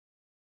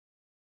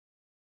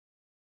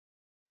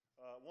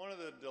One of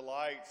the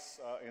delights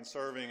in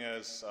serving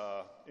as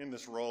in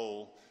this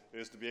role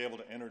is to be able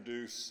to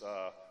introduce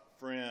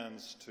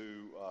friends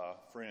to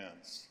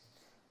friends.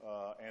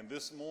 And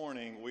this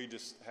morning we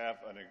just have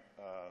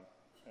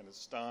an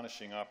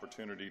astonishing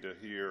opportunity to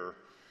hear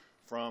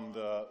from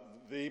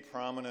the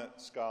prominent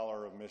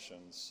scholar of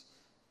missions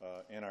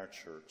in our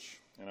church.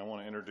 And I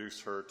want to introduce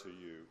her to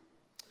you.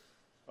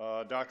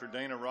 Dr.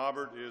 Dana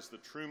Robert is the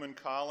Truman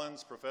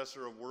Collins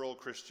Professor of World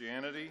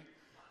Christianity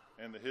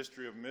and the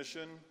History of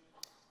Mission,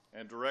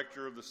 and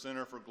Director of the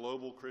Center for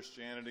Global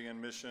Christianity and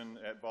Mission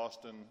at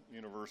Boston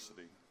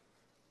University.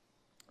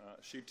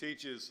 She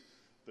teaches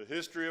the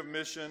history of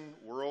mission,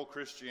 world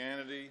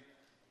Christianity,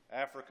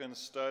 African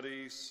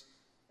studies,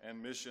 and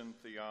mission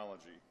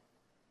theology.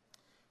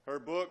 Her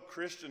book,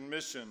 Christian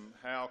Mission: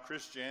 How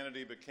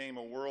Christianity Became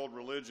a World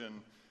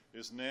Religion,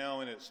 is now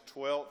in its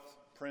 12th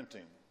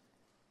printing.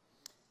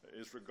 It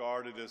is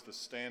regarded as the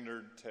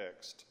standard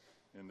text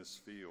in this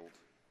field.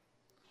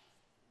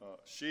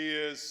 She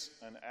is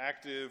an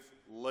active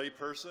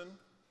layperson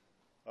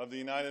of the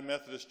United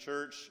Methodist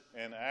Church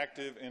and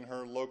active in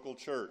her local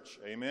church.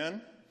 Amen?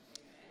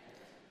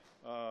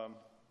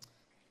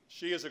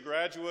 She is a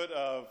graduate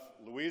of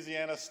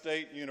Louisiana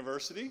State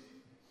University.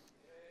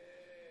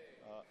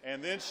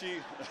 And then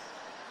she,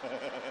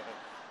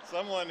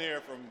 someone here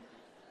from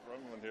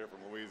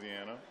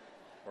Louisiana,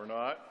 or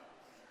not.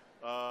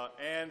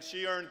 And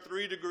she earned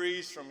 3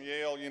 degrees from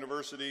Yale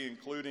University,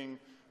 including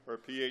her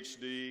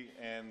PhD,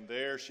 and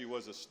there she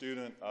was a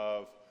student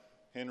of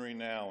Henry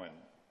Nouwen.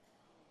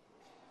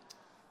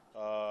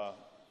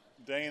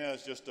 Dana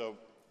is just a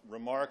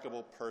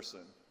remarkable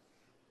person.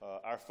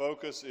 Our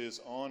focus is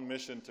on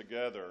mission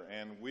together,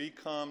 and we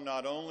come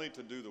not only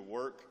to do the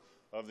work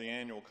of the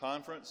annual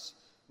conference,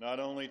 not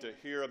only to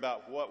hear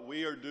about what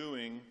we are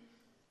doing,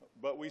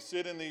 but we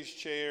sit in these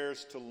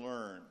chairs to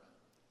learn.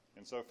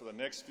 And so for the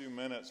next few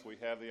minutes, we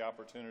have the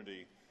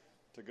opportunity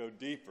to go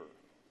deeper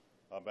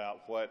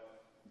about what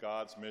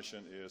God's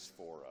mission is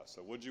for us.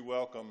 So would you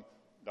welcome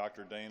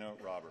Dr. Dana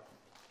Robert.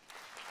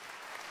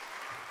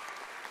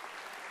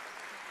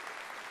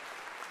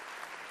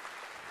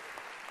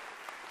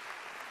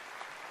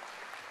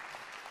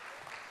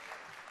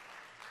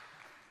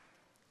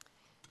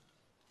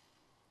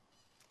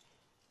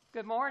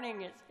 Good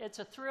morning. It's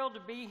a thrill to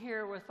be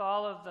here with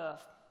all of the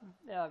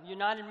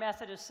United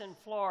Methodists in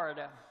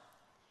Florida.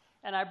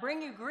 And I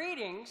bring you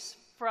greetings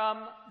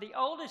from the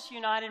oldest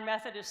United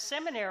Methodist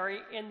seminary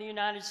in the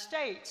United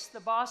States,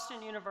 the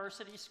Boston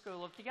University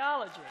School of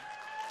Theology.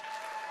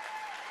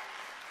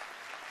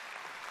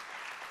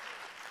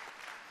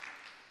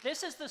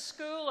 This is the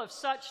school of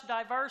such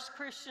diverse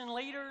Christian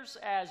leaders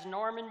as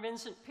Norman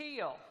Vincent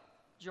Peale,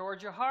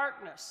 Georgia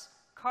Harkness,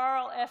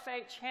 Carl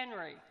F.H.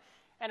 Henry,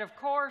 and of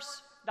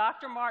course,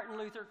 Dr. Martin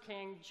Luther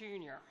King,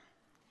 Jr.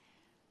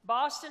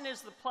 Boston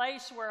is the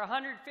place where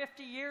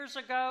 150 years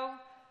ago,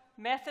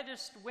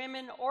 Methodist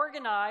women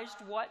organized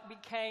what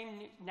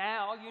became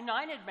now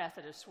United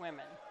Methodist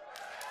Women.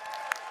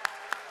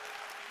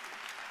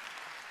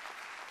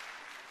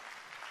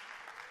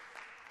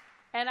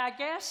 And I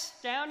guess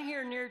down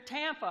here near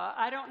Tampa,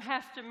 I don't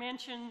have to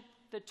mention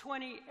the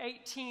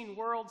 2018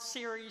 World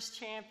Series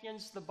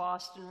champions, the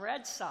Boston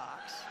Red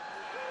Sox.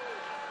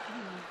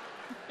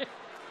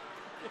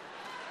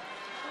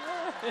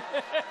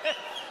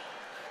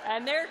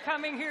 And they're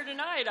coming here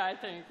tonight, I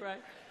think,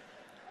 right?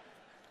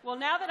 Well,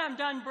 now that I'm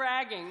done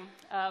bragging,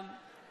 I'd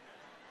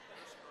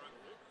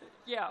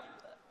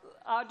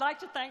like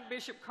to thank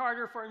Bishop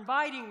Carter for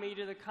inviting me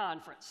to the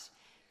conference.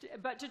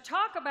 But to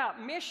talk about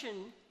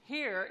mission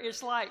here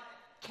is like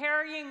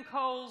carrying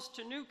coals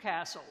to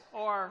Newcastle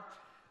or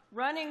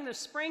running the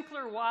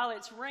sprinkler while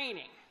it's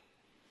raining.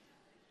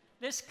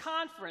 This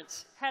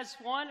conference has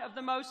one of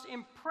the most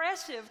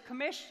impressive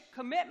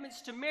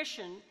commitments to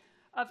mission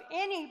of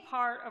any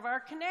part of our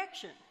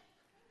connection.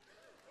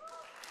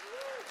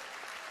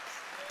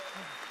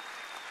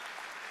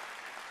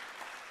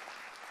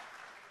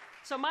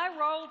 So my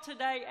role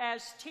today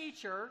as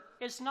teacher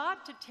is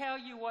not to tell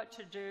you what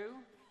to do,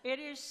 it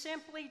is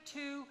simply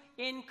to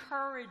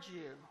encourage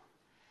you.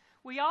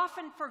 We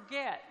often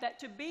forget that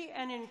to be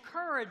an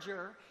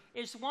encourager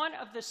is one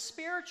of the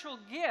spiritual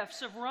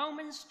gifts of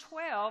Romans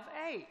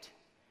 12:8.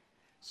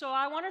 So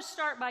I want to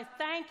start by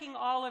thanking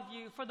all of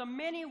you for the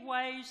many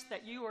ways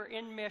that you are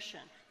in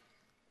mission.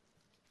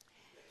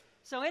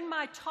 So in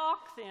my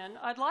talk then,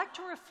 I'd like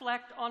to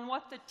reflect on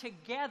what the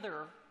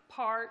together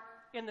part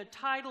in the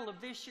title of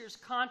this year's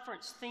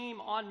conference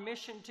theme on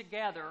mission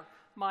together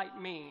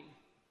might mean.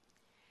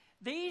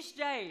 These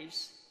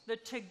days, the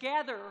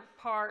together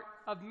part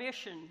of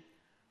mission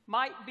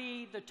might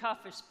be the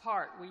toughest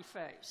part we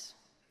face.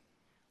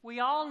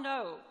 We all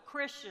know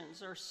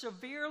Christians are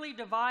severely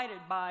divided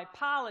by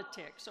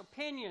politics,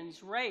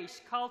 opinions, race,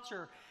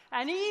 culture,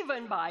 and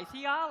even by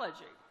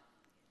theology.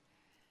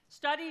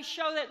 Studies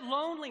show that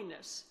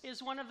loneliness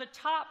is one of the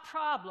top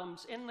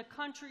problems in the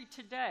country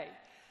today.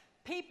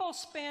 People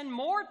spend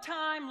more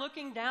time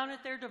looking down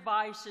at their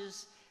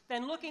devices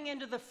than looking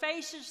into the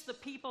faces of the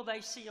people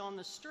they see on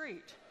the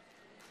street.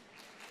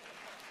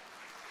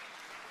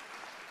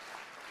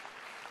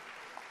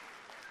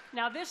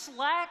 Now, this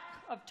lack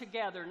of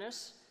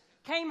togetherness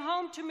came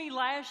home to me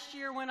last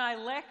year when I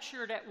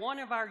lectured at one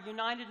of our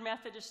United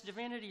Methodist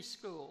Divinity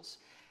schools.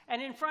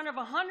 And in front of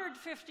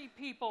 150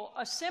 people,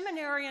 a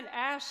seminarian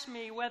asked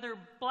me whether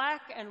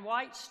black and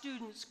white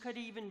students could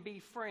even be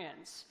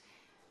friends.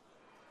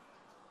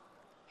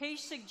 He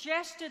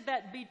suggested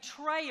that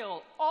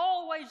betrayal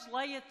always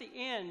lay at the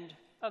end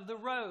of the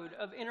road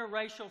of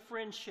interracial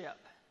friendship.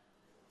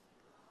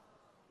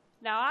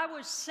 Now, I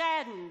was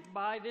saddened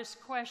by this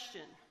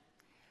question.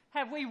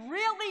 Have we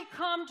really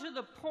come to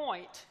the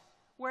point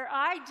where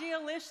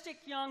idealistic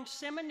young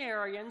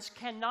seminarians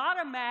cannot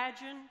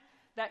imagine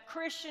that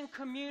Christian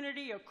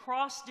community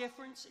across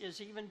difference is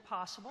even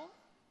possible?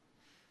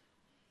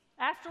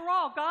 After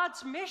all,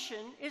 God's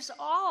mission is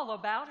all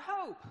about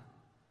hope.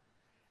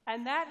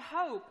 And that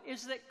hope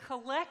is that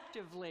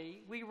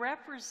collectively we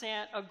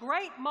represent a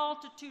great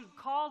multitude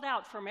called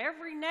out from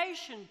every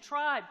nation,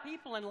 tribe,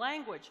 people, and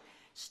language,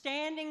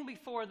 standing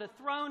before the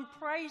throne,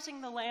 praising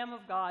the Lamb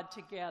of God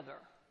together.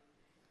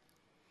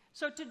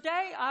 So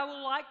today I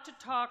would like to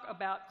talk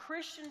about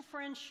Christian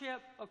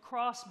friendship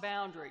across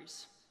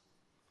boundaries.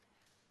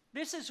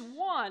 This is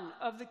one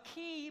of the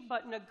key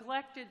but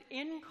neglected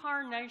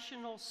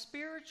incarnational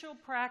spiritual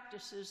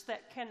practices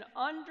that can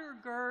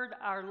undergird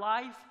our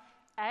life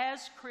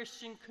as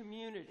Christian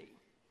community.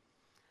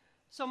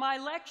 So my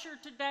lecture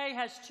today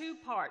has two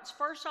parts.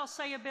 First, I'll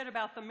say a bit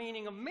about the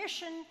meaning of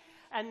mission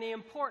and the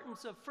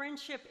importance of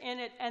friendship in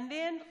it, and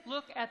then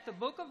look at the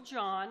book of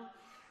John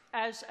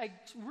as a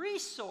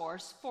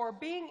resource for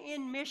being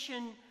in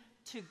mission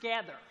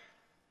together.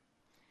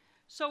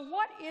 So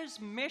what is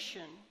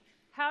mission?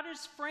 How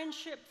does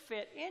friendship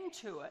fit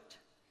into it?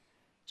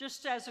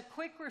 Just as a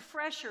quick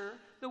refresher,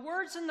 the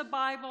words in the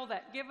Bible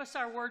that give us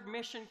our word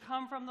mission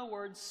come from the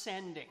word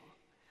sending.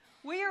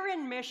 We are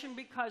in mission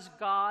because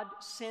God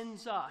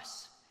sends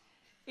us.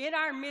 In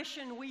our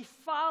mission, we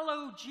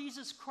follow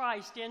Jesus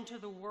Christ into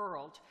the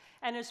world.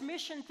 And as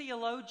mission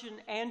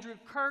theologian Andrew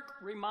Kirk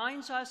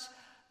reminds us,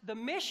 the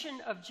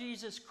mission of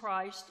Jesus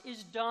Christ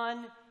is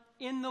done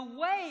in the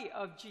way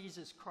of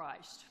Jesus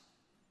Christ.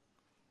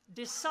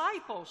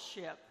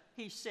 Discipleship,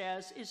 he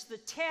says, is the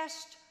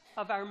test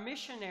of our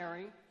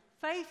missionary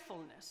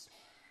faithfulness.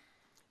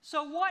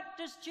 So what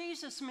does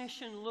Jesus'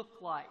 mission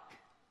look like?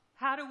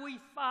 How do we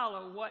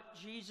follow what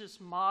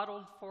Jesus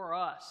modeled for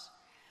us?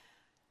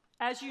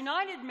 As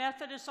United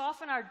Methodists,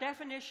 often our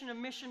definition of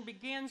mission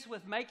begins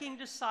with making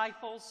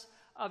disciples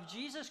of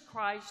Jesus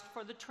Christ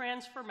for the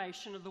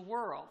transformation of the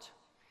world.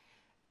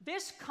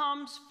 This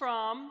comes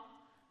from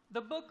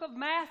the book of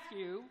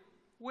Matthew,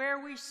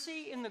 where we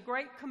see in the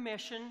Great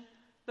Commission,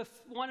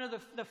 one of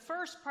the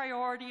first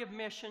priority of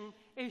mission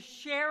is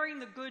sharing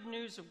the good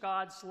news of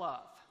God's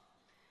love.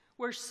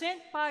 We're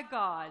sent by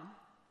God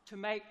to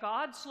make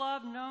God's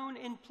love known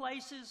in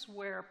places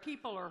where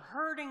people are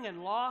hurting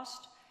and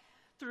lost.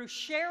 Through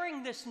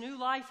sharing this new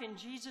life in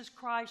Jesus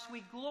Christ,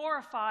 we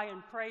glorify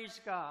and praise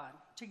God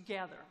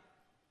together.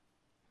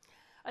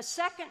 A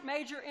second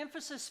major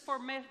emphasis for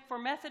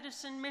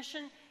Methodists in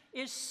mission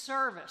is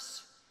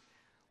service.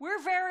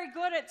 We're very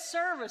good at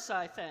service,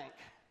 I think.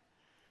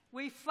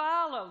 We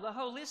follow the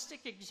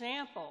holistic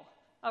example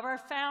of our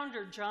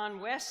founder, John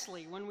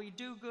Wesley, when we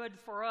do good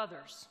for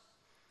others.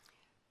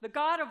 The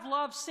God of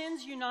love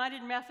sends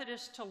United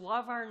Methodists to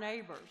love our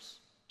neighbors,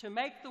 to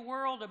make the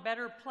world a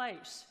better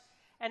place.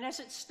 And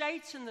as it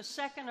states in the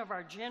second of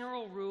our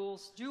general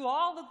rules, do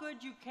all the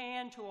good you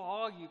can to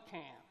all you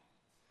can.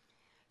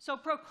 So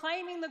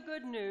proclaiming the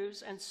good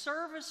news and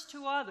service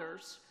to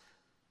others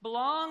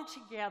belong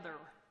together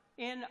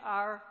in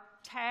our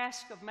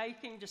task of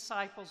making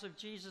disciples of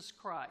Jesus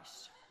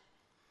Christ.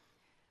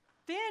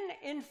 Then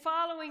in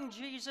following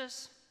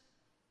Jesus,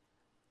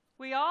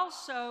 we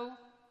also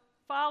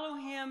follow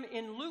him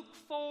in Luke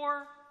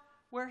 4,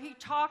 where he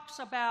talks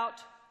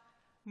about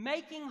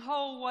making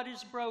whole what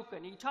is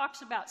broken. He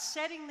talks about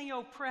setting the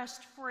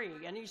oppressed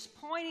free, and he's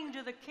pointing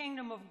to the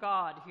kingdom of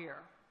God here.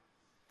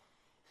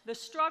 The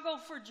struggle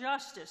for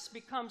justice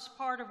becomes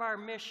part of our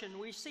mission.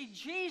 We see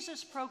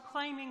Jesus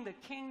proclaiming the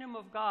kingdom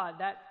of God,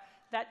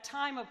 that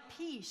time of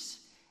peace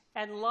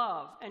and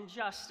love and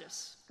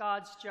justice,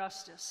 God's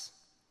justice.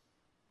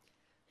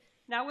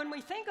 Now, when we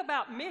think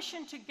about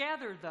mission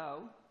together,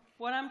 though,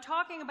 what I'm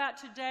talking about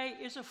today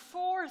is a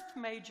fourth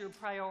major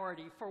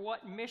priority for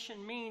what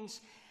mission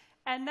means,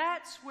 and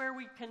that's where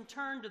we can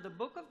turn to the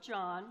book of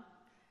John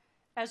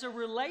as a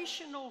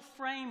relational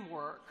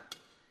framework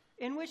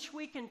in which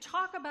we can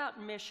talk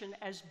about mission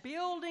as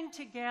building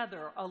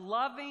together a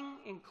loving,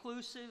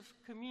 inclusive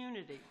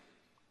community.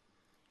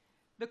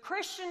 The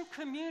Christian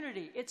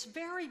community, its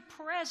very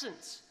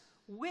presence,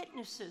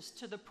 witnesses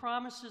to the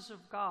promises of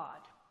God.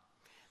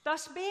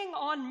 Thus, being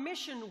on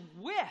mission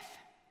with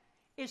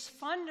is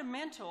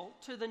fundamental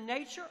to the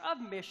nature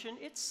of mission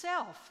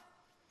itself.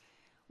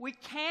 We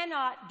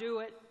cannot do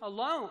it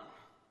alone.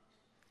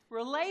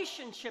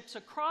 Relationships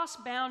across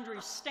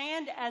boundaries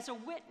stand as a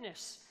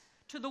witness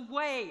to the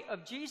way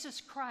of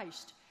Jesus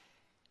Christ.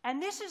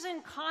 And this is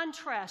in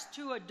contrast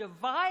to a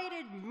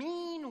divided,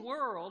 mean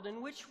world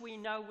in which we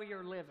know we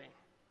are living.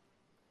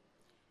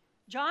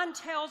 John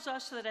tells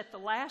us that at the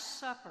Last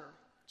Supper,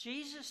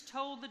 Jesus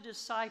told the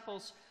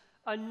disciples,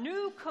 "A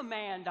new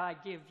command I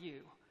give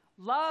you,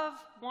 love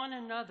one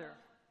another.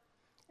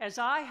 As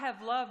I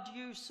have loved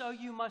you, so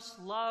you must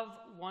love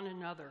one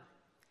another.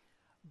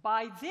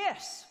 By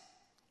this,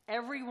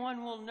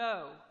 everyone will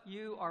know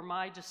you are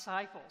my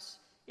disciples,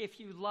 if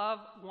you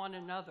love one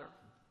another."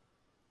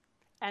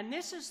 And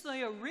this is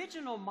the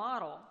original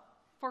model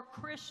for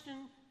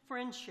Christian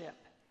friendship.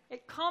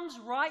 It comes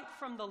right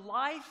from the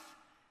life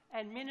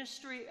and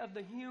ministry of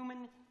the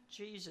human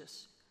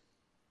Jesus,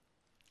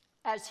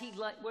 as he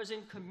was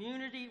in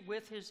community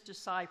with his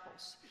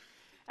disciples.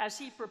 As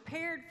he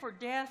prepared for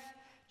death,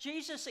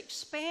 Jesus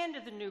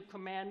expanded the new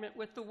commandment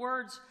with the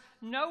words,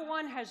 "No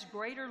one has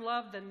greater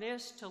love than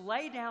this, to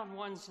lay down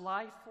one's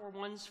life for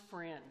one's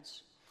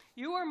friends.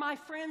 You are my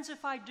friends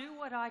if I do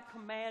what I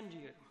command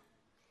you."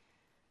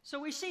 So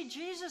we see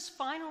Jesus'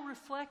 final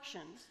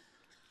reflections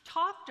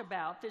talked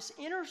about this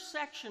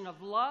intersection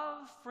of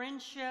love,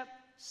 friendship,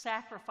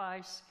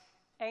 sacrifice,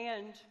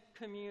 and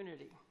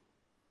community.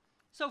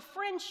 So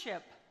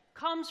friendship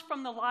comes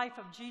from the life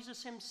of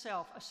Jesus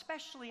himself,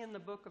 especially in the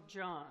book of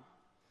John.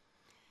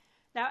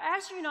 Now,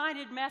 as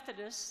United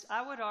Methodists,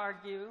 I would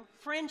argue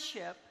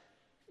friendship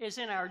is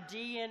in our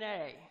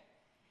DNA.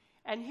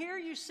 And here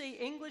you see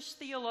English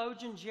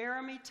theologian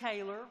Jeremy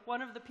Taylor,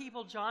 one of the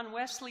people John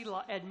Wesley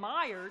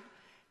admired.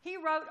 He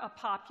wrote a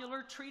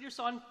popular treatise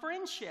on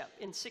friendship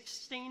in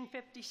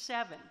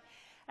 1657.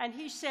 And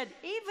he said,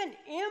 "Even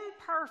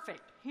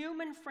imperfect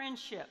human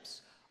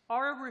friendships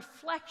are a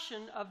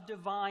reflection of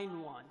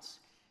divine ones.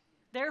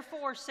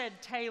 Therefore,"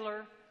 said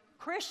Taylor,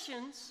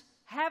 "Christians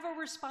have a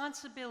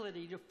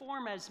responsibility to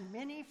form as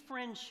many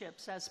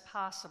friendships as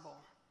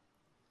possible."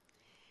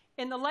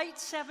 In the late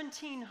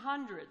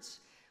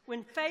 1700s,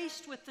 when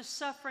faced with the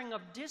suffering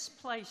of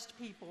displaced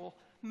people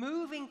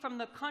moving from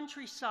the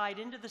countryside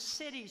into the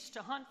cities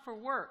to hunt for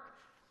work,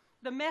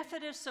 the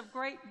Methodists of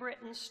Great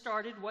Britain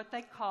started what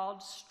they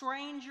called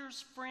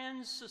Strangers'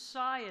 Friends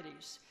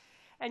Societies.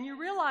 And you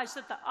realize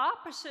that the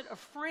opposite of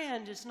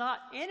friend is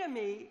not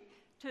enemy,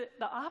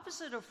 the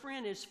opposite of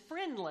friend is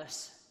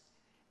friendless.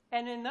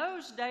 And in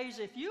those days,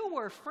 if you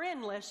were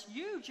friendless,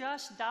 you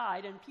just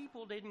died and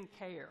people didn't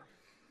care.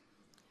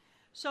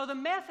 So the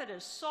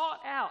Methodists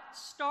sought out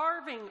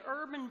starving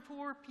urban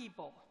poor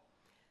people.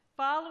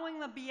 Following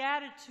the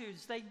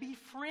Beatitudes, they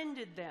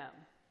befriended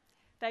them.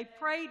 They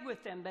prayed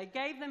with them. They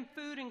gave them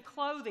food and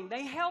clothing.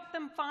 They helped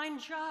them find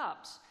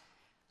jobs.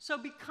 So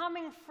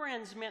becoming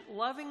friends meant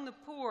loving the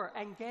poor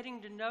and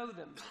getting to know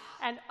them.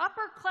 And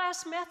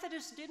upper-class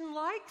Methodists didn't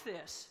like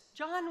this.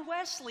 John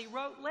Wesley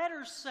wrote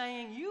letters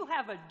saying, "You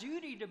have a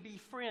duty to be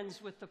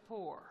friends with the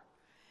poor."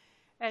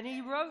 And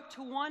he wrote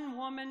to one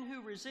woman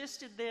who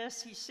resisted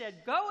this, he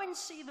said, "Go and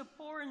see the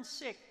poor and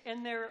sick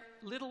in their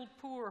little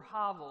poor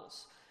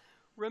hovels.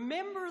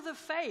 Remember the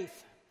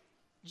faith.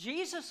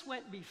 Jesus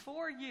went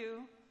before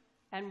you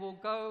and will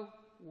go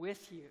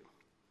with you."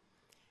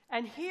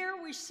 And here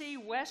we see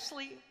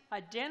Wesley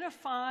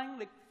identifying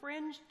the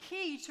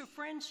key to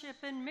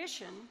friendship and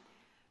mission,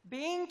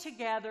 being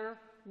together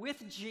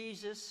with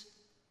Jesus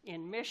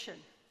in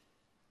mission.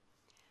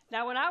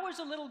 Now, when I was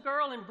a little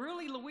girl in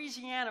Bruley,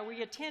 Louisiana,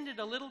 we attended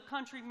a little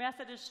country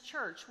Methodist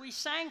church. We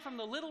sang from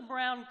the Little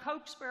Brown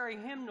Cokesbury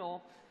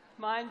hymnal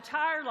my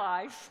entire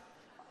life.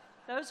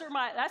 That's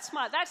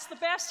the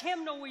best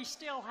hymnal we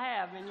still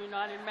have in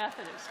United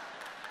Methodist.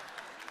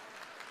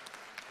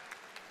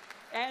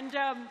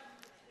 And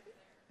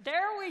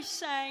there we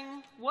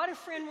sang, "What a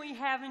friend we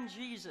have in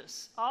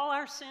Jesus, all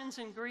our sins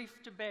and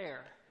grief to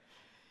bear.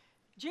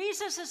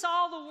 Jesus is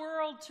all the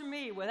world to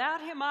me.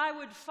 Without him I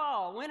would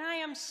fall. When I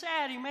am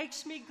sad, he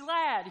makes me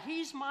glad.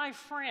 He's my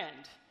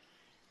friend."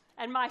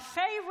 And my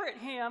favorite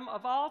hymn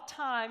of all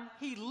time,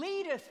 "He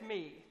leadeth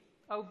me.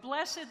 Oh,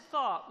 blessed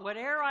thought,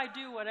 whate'er I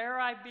do, whate'er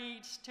I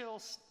be, still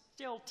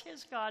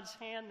 'tis God's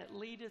hand that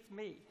leadeth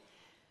me."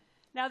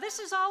 Now, this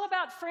is all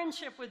about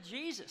friendship with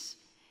Jesus.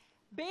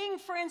 Being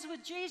friends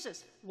with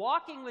Jesus,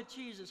 walking with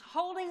Jesus,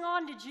 holding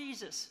on to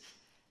Jesus,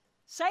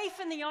 safe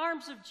in the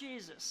arms of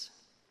Jesus.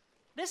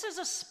 This is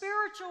a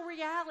spiritual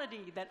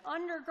reality that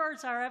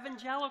undergirds our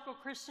evangelical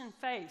Christian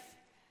faith,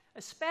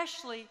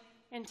 especially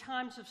in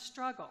times of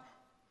struggle.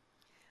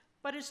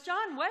 But as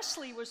John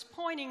Wesley was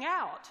pointing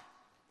out,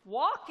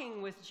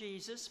 walking with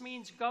Jesus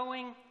means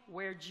going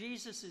where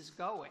Jesus is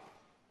going.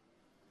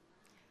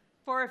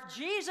 For if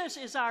Jesus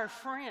is our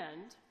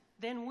friend,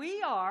 then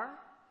we are,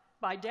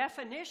 by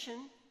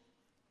definition,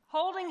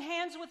 holding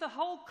hands with a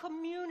whole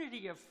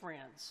community of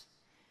friends.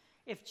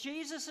 If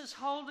Jesus is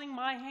holding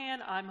my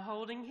hand, I'm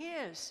holding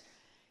his.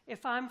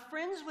 If I'm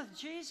friends with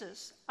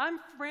Jesus, I'm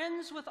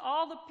friends with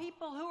all the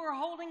people who are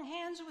holding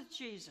hands with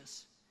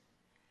Jesus.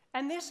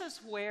 And this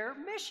is where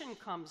mission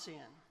comes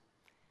in.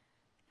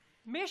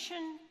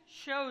 Mission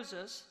shows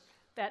us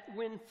that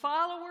when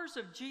followers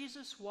of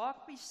Jesus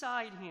walk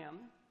beside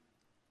him,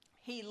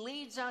 he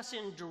leads us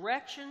in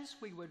directions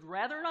we would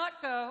rather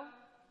not go,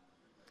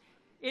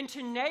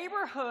 into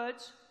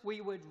neighborhoods we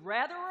would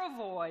rather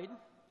avoid,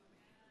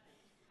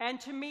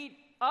 and to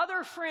meet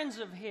other friends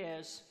of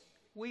his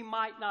we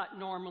might not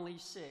normally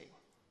see.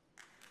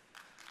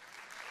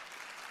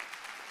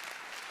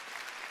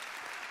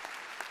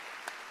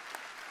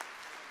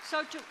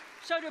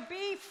 So to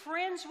be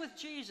friends with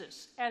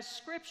Jesus, as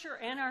Scripture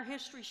and our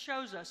history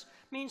shows us,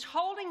 means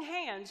holding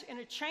hands in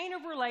a chain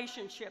of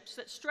relationships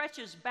that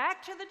stretches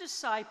back to the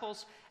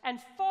disciples and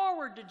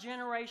forward to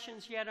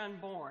generations yet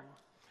unborn.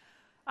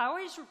 I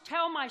always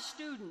tell my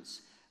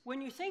students,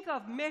 when you think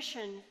of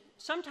mission,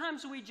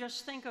 sometimes we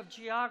just think of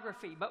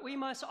geography, but we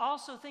must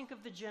also think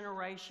of the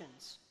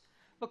generations.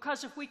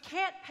 Because if we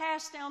can't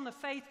pass down the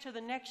faith to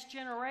the next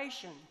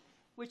generation,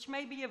 which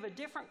may be of a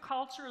different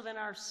culture than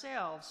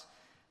ourselves,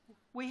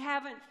 we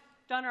haven't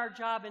done our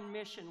job in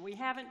mission. We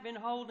haven't been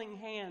holding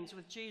hands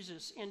with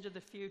Jesus into the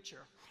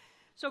future.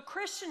 So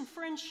Christian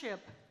friendship,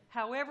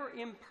 however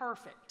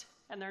imperfect,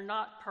 and they're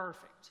not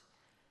perfect,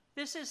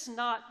 this is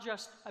not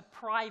just a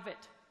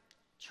private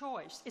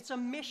choice. It's a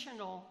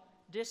missional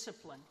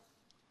discipline.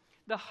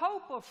 The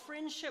hope of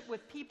friendship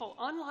with people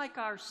unlike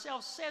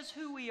ourselves says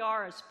who we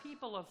are as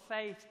people of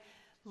faith,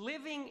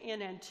 living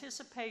in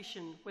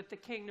anticipation with the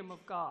kingdom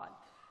of God.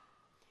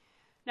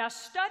 Now,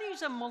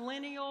 studies of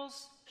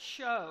millennials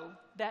show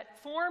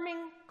that forming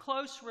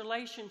close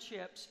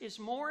relationships is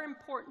more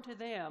important to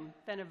them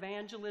than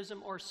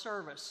evangelism or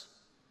service.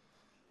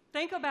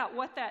 Think about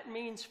what that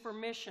means for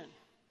mission.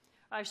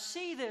 I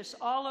see this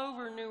all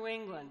over New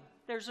England.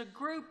 There's a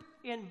group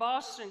in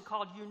Boston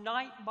called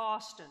Unite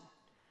Boston,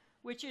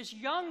 which is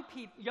young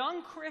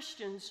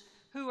Christians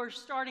who are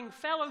starting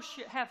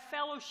have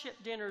fellowship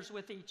dinners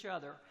with each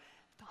other.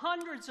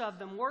 Hundreds of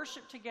them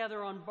worship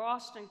together on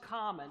Boston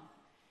Common.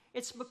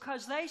 It's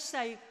because they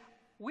say,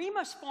 we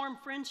must form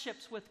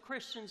friendships with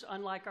Christians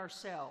unlike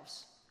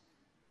ourselves.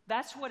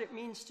 That's what it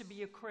means to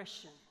be a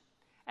Christian.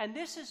 And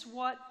this is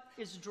what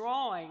is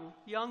drawing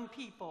young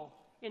people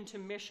into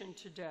mission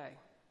today.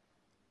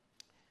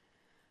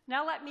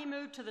 Now let me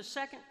move to the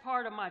second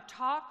part of my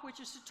talk, which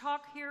is to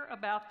talk here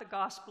about the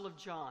Gospel of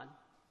John.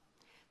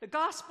 The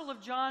Gospel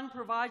of John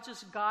provides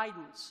us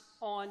guidance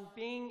on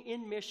being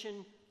in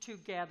mission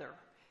together.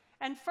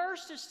 And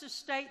first is to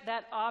state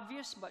that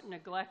obvious but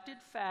neglected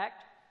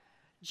fact: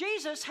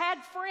 Jesus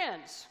had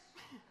friends.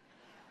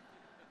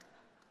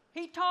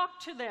 He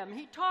talked to them.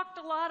 He talked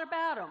a lot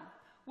about them.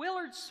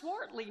 Willard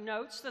Swartley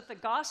notes that the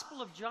Gospel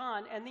of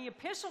John and the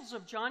epistles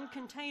of John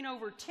contain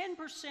over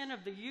 10%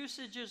 of the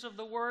usages of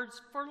the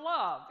words for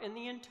love in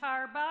the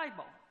entire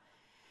Bible.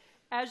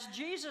 As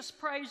Jesus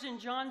prays in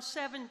John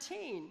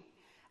 17,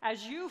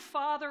 "As you,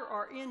 Father,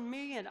 are in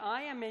me and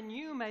I am in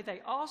you, may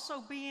they also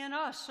be in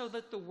us, so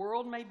that the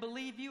world may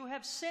believe you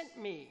have sent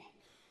me."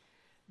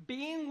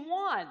 Being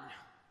one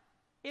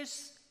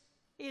is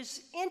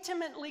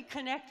intimately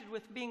connected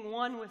with being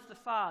one with the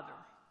Father.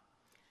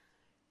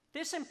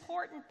 This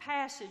important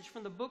passage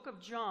from the book of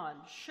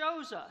John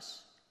shows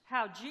us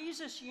how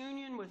Jesus'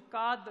 union with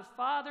God the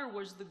Father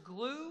was the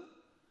glue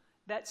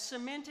that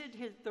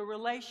cemented the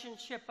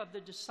relationship of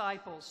the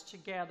disciples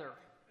together.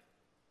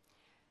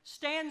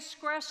 Stan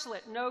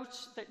Skreslet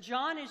notes that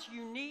John is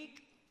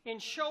unique in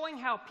showing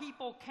how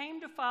people came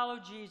to follow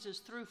Jesus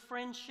through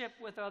friendship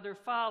with other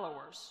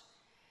followers.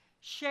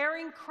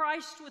 Sharing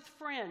Christ with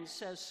friends,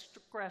 says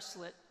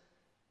Skreslet,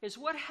 is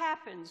what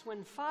happens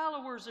when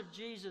followers of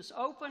Jesus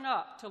open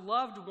up to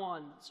loved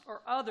ones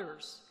or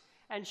others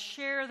and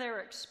share their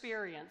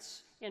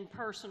experience in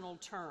personal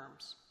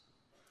terms.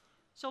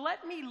 So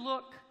let me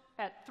look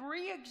at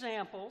 3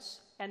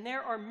 examples, and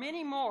there are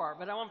many more,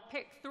 but I want to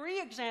pick 3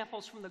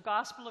 examples from the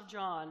Gospel of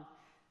John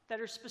that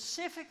are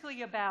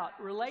specifically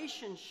about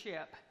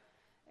relationship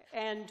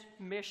and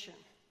mission.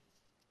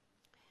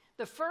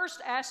 The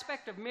first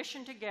aspect of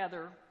mission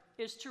together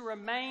is to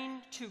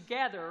remain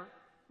together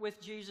with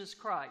Jesus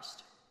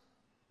Christ.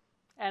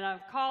 And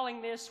I'm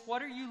calling this,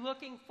 "What are you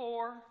looking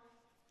for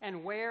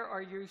and where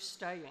are you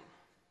staying?"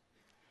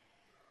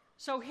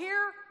 So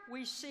here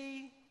we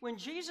see when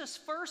Jesus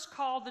first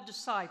called the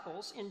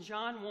disciples in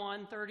John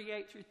 1,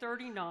 38 through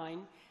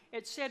 39,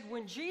 it said,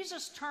 when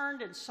Jesus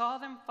turned and saw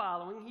them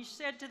following, he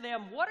said to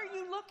them, "What are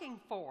you looking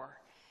for?"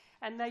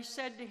 And they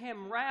said to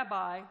him,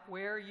 "Rabbi,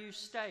 where are you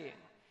staying?"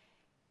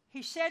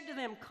 He said to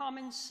them, "Come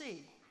and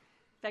see."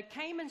 They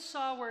came and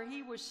saw where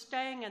he was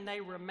staying, and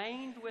they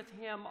remained with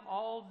him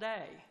all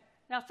day.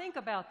 Now think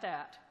about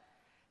that.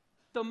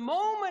 The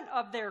moment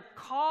of their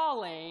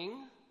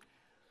calling,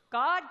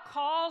 God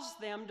calls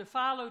them to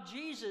follow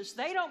Jesus.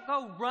 They don't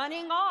go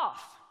running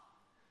off.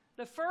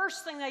 The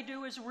first thing they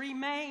do is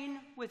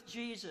remain with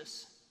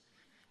Jesus.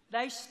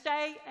 They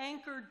stay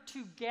anchored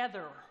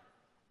together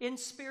in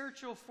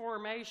spiritual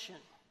formation.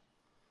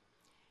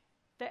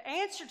 The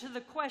answer to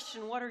the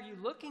question, "What are you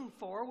looking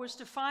for?" was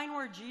to find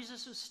where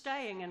Jesus was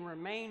staying and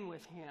remain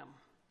with him.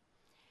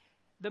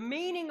 The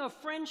meaning of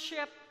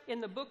friendship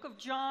in the book of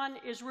John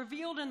is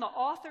revealed in the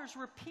author's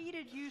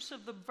repeated use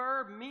of the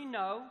verb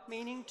meno,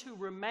 meaning to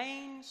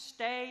remain,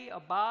 stay,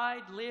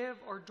 abide,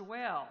 live, or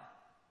dwell.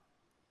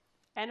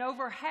 And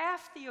over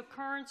half the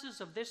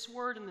occurrences of this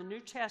word in the New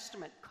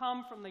Testament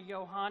come from the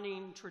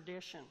Johannine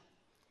tradition.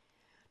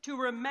 To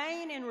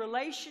remain in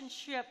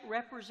relationship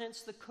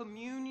represents the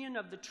communion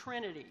of the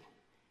Trinity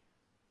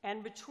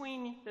and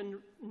between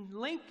the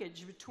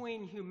linkage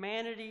between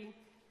humanity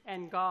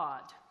and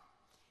God.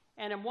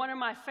 And one of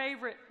my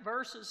favorite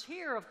verses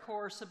here, of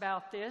course,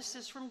 about this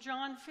is from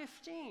John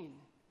 15,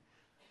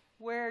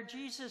 where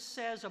Jesus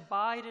says,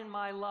 "Abide in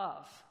my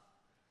love."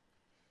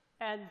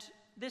 And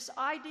this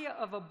idea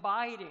of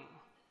abiding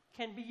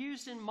can be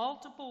used in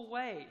multiple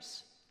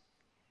ways.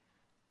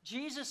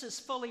 Jesus is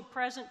fully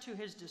present to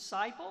his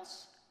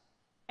disciples,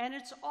 and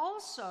it's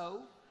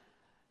also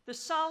the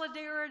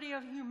solidarity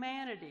of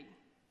humanity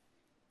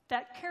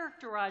that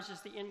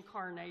characterizes the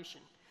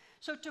incarnation.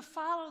 So to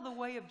follow the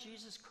way of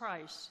Jesus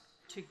Christ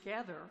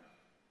together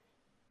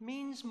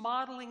means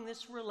modeling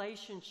this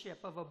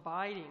relationship of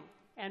abiding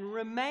and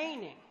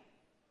remaining.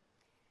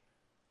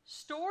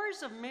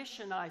 Stories of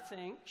mission, I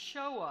think,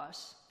 show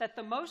us that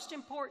the most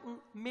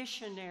important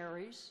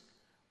missionaries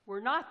were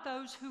not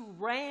those who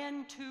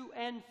ran to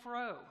and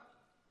fro.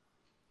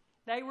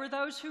 They were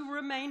those who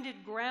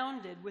remained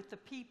grounded with the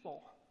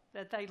people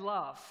that they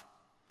love.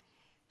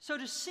 So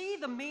to see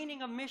the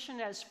meaning of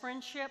mission as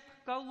friendship,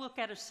 go look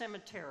at a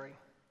cemetery.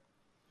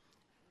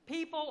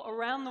 People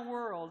around the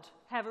world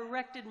have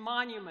erected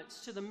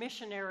monuments to the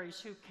missionaries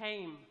who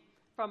came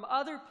from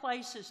other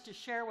places to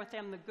share with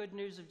them the good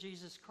news of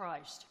Jesus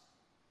Christ.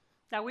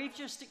 Now, we've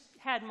just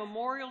had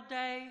Memorial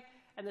Day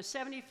and the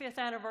 75th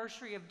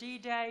anniversary of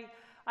D-Day.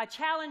 I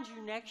challenge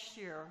you next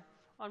year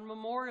on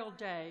Memorial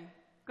Day,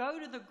 go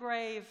to the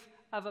grave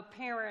of a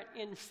parent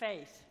in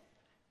faith,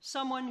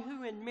 someone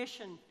who in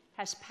mission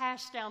has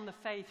passed down the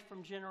faith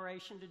from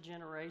generation to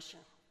generation.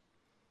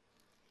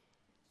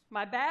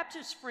 My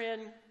Baptist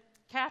friend,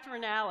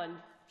 Catherine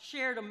Allen,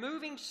 shared a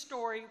moving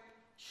story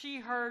she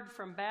heard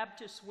from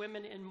Baptist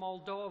women in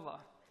Moldova.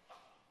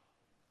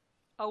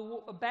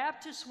 A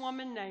Baptist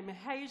woman named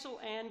Hazel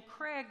Ann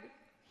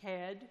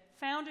Craighead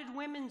founded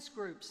women's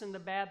groups in the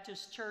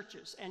Baptist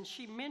churches, and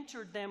she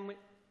mentored them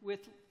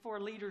for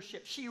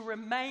leadership. She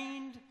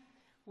remained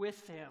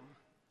with them.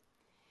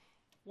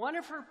 One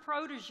of her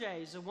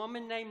proteges, a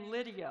woman named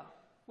Lydia,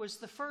 was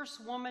the first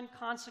woman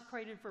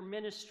consecrated for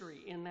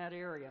ministry in that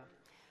area.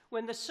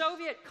 When the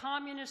Soviet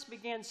communists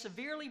began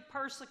severely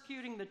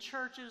persecuting the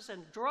churches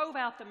and drove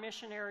out the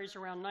missionaries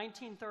around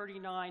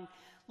 1939,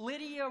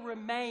 Lydia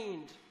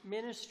remained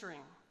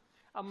ministering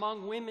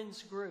among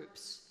women's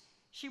groups.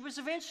 She was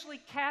eventually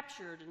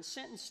captured and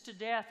sentenced to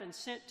death and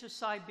sent to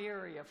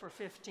Siberia for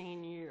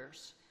 15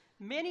 years.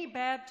 Many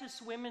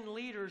Baptist women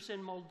leaders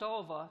in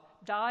Moldova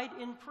died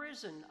in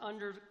prison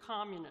under the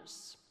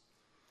communists.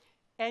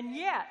 And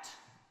yet,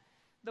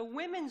 the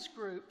women's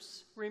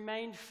groups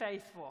remained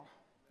faithful.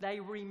 They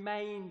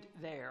remained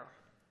there.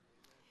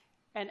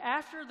 And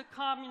after the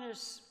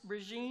communist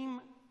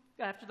regime,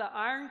 after the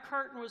Iron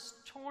Curtain was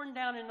torn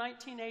down in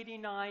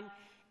 1989,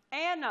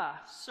 Anna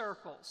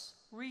circles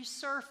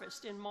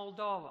resurfaced in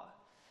Moldova.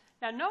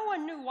 Now, no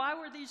one knew why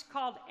were these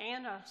called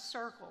Anna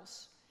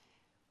circles.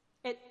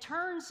 It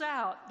turns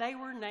out they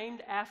were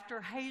named after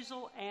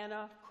Hazel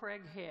Anna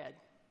Craighead.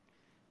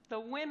 The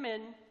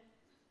women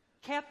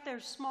kept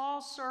their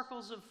small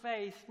circles of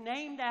faith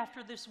named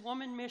after this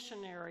woman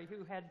missionary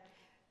who had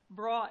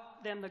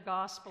brought them the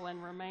gospel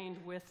and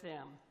remained with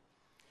them.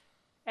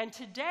 And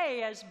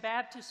today, as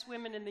Baptist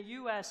women in the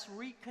U.S.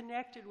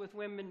 reconnected with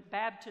women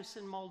Baptists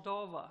in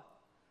Moldova,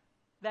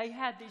 they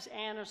had these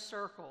Anna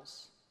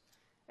circles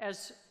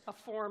as a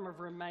form of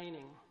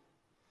remaining.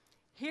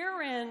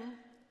 Herein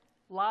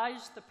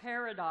lies the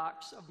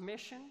paradox of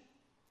mission.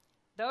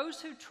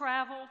 Those who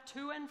travel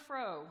to and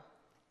fro,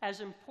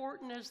 as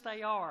important as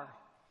they are,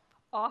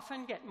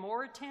 often get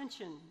more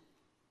attention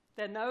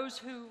than those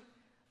who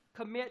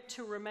commit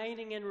to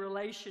remaining in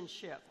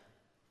relationship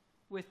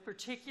with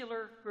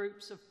particular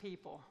groups of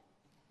people.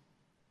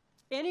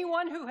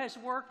 Anyone who has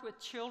worked with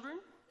children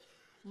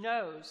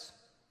knows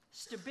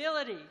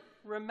stability,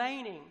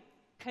 remaining,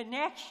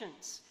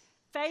 connections,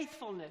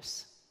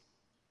 faithfulness,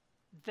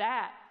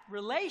 that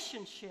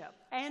relationship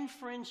and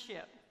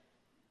friendship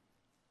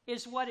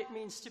is what it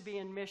means to be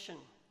in mission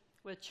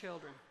with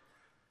children.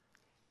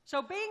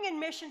 So being in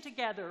mission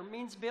together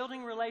means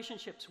building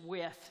relationships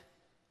with.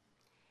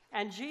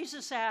 And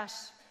Jesus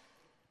asks,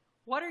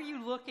 what are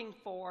you looking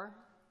for?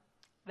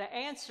 The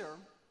answer,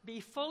 be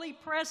fully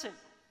present,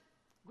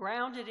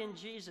 grounded in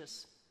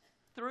Jesus.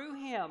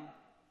 Through him,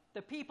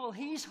 the people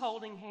he's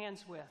holding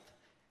hands with,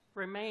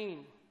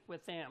 remain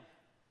with them.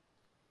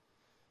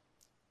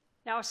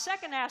 Now, a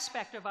second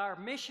aspect of our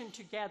mission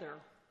together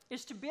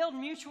is to build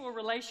mutual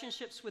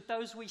relationships with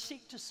those we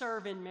seek to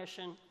serve in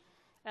mission,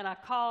 and I'm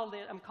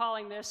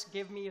calling this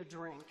Give Me a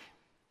Drink.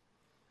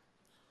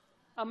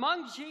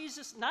 Among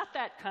Jesus, not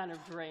that kind of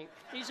drink.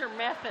 These are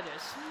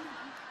Methodists.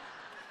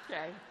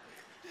 Okay.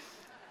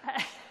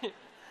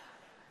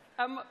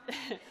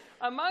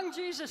 Among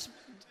Jesus'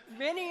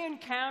 many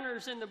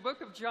encounters in the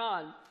book of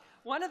John,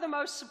 one of the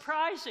most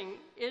surprising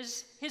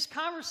is his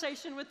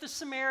conversation with the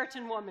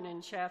Samaritan woman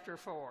in chapter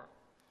 4.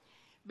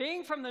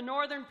 Being from the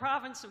northern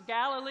province of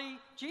Galilee,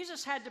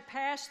 Jesus had to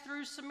pass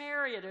through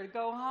Samaria to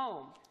go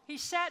home. He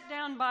sat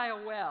down by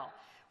a well.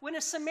 When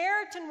a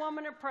Samaritan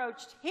woman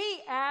approached,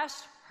 he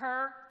asked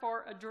her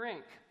for a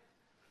drink.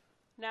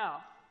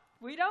 Now,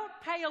 we don't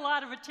pay a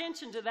lot of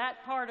attention to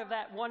that part of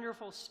that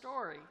wonderful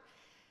story,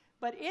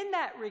 but in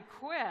that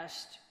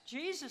request,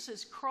 Jesus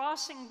is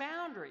crossing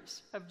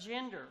boundaries of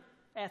gender,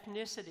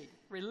 ethnicity,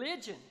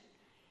 religion.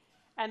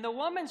 And the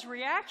woman's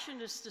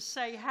reaction is to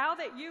say, "How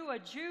that you, a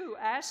Jew,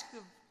 ask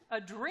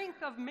a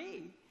drink of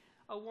me,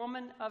 a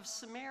woman of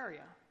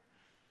Samaria?"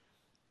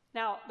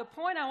 Now, the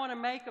point I want to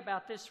make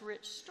about this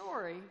rich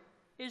story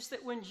is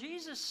that when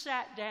Jesus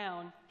sat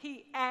down,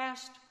 he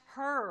asked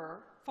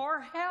her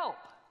for help.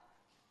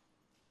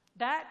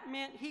 That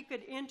meant he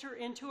could enter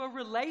into a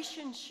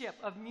relationship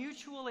of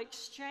mutual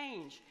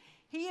exchange.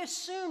 He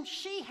assumed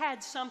she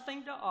had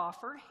something to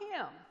offer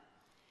him.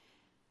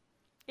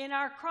 In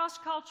our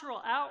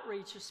cross-cultural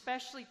outreach,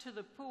 especially to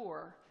the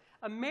poor,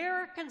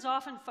 Americans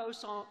often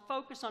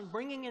focus on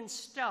bringing in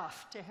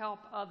stuff to help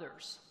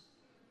others.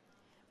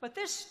 But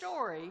this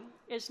story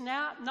is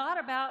now not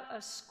about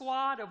a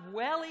squad of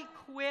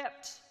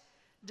well-equipped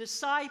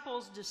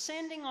disciples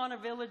descending on a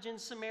village in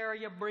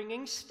Samaria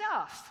bringing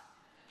stuff.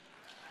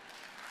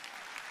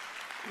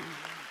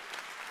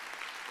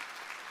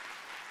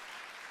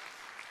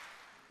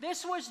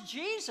 This was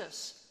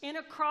Jesus in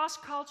a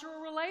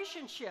cross-cultural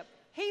relationship.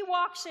 He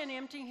walks in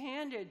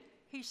empty-handed.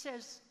 He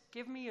says,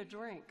 "Give me a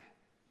drink,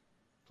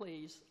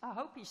 please." I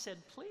hope he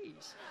said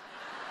please.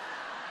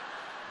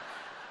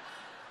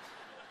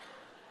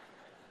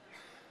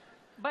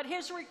 But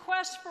his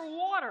request for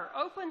water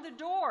opened the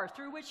door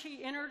through which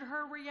he entered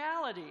her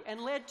reality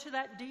and led to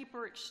that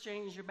deeper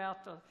exchange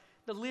about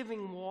the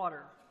living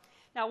water.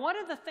 Now, one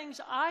of the things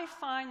I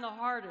find the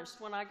hardest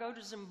when I go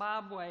to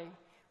Zimbabwe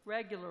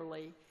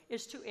regularly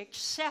is to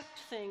accept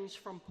things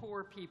from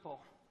poor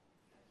people.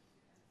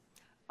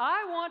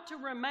 I want to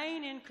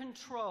remain in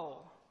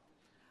control.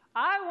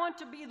 I want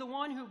to be the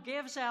one who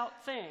gives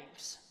out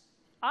things.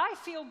 I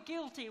feel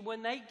guilty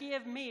when they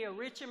give me a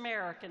rich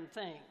American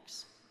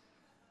things.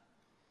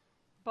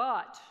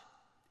 But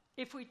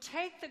if we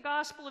take the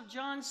Gospel of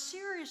John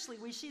seriously,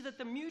 we see that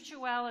the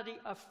mutuality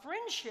of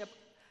friendship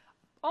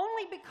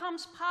only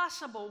becomes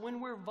possible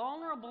when we're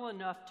vulnerable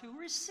enough to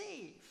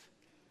receive.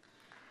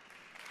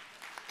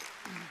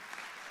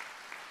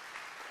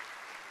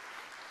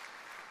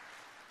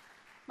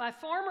 My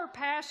former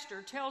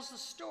pastor tells the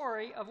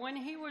story of when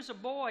he was a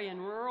boy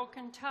in rural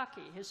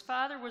Kentucky. His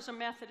father was a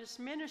Methodist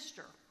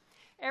minister.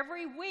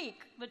 Every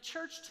week, the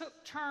church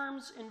took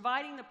turns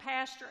inviting the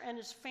pastor and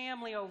his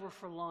family over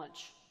for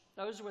lunch.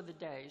 Those were the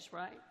days,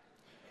 right?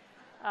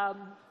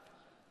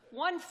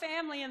 One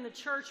family in the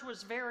church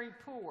was very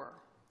poor.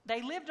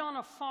 They lived on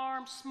a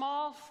farm,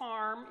 small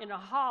farm in a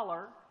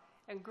holler,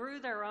 and grew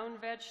their own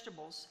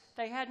vegetables.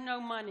 They had no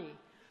money,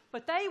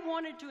 but they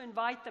wanted to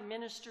invite the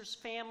minister's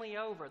family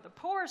over. The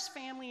poorest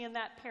family in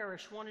that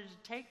parish wanted to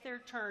take their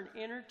turn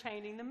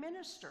entertaining the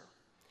minister.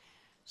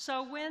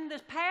 So when the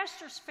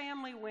pastor's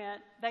family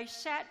went, they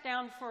sat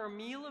down for a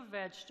meal of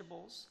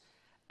vegetables,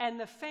 and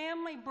the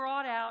family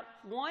brought out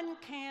 1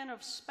 can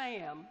of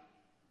Spam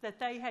that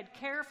they had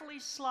carefully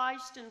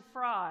sliced and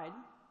fried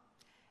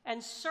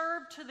and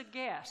served to the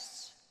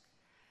guests.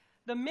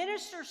 The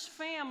minister's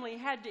family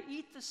had to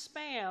eat the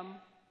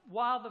Spam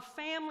while the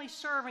family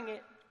serving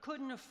it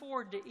couldn't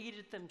afford to eat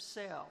it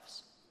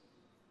themselves.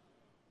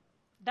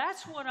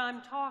 That's what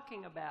I'm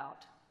talking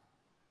about.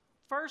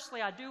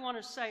 Firstly, I do want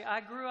to say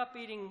I grew up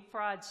eating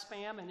fried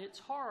Spam, and it's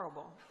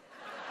horrible.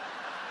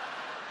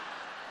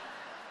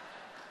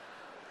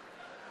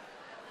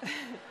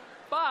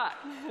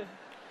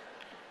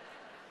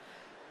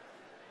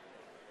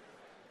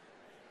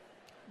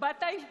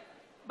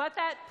 But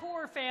that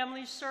poor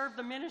family served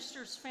the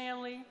minister's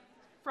family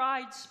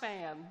fried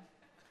Spam.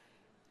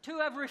 To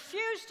have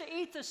refused to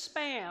eat the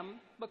Spam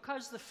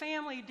because the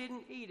family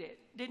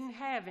didn't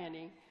have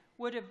any,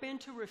 would have been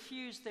to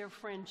refuse their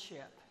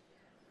friendship.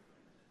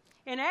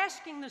 In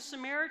asking the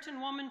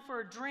Samaritan woman for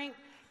a drink,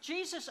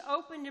 Jesus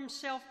opened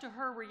himself to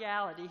her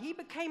reality. He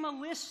became a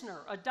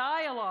listener, a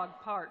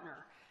dialogue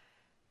partner.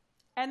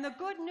 And the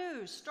good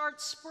news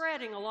starts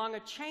spreading along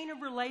a chain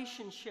of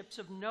relationships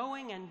of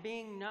knowing and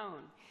being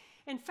known.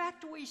 In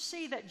fact, we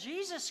see that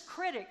Jesus'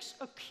 critics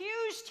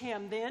accused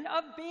him then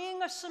of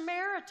being a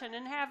Samaritan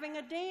and having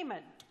a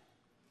demon.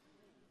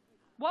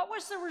 What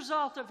was the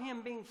result of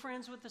him being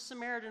friends with the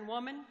Samaritan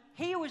woman?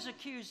 He was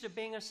accused of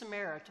being a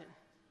Samaritan.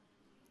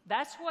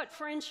 That's what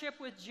friendship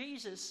with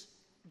Jesus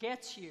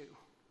gets you.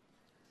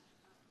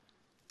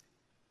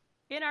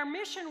 In our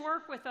mission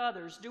work with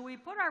others, do we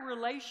put our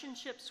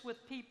relationships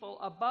with people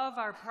above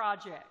our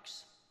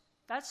projects?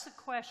 That's the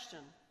question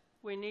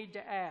we need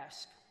to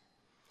ask.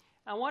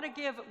 I want to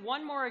give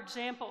one more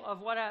example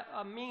of what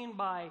I mean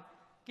by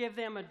give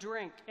them a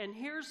drink. And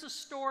here's the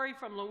story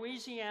from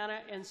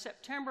Louisiana in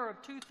September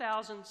of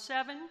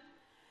 2007,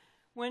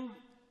 when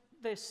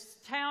this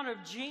town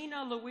of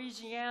Jena,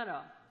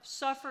 Louisiana,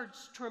 suffered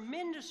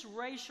tremendous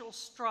racial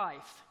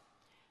strife.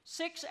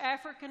 6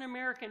 African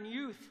American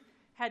youth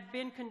had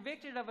been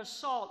convicted of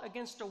assault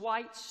against a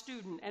white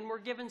student and were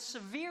given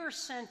severe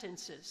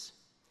sentences.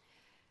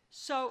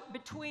 So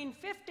between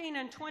 15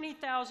 and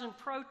 20,000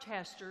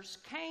 protesters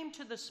came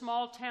to the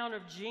small town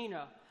of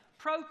Jena,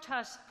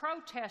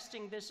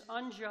 protesting this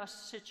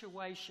unjust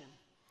situation.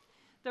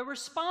 The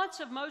response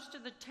of most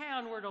of the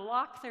town were to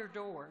lock their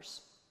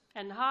doors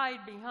and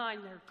hide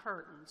behind their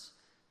curtains.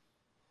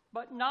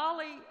 But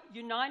Nolly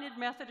United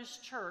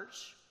Methodist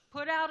Church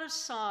put out a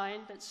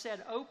sign that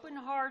said, "Open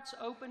hearts,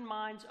 open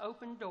minds,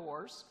 open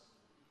doors,"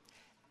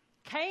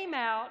 came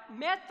out,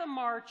 met the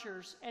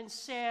marchers, and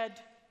said,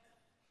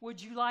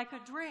 "Would you like a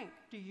drink?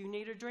 Do you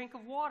need a drink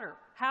of water?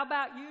 How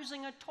about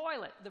using a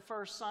toilet?" The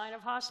first sign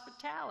of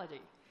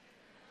hospitality.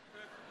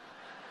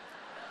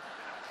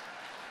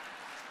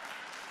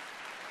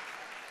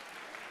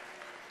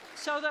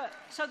 So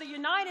the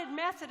United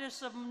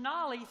Methodists of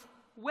Nolly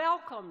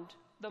welcomed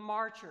the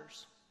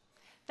marchers.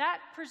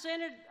 That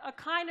presented a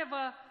kind of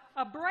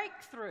a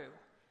breakthrough.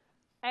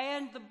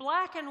 And the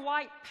black and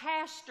white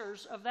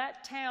pastors of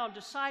that town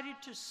decided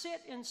to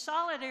sit in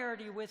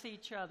solidarity with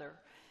each other.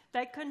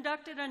 They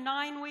conducted a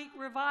 9-week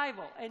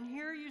revival. And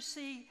here you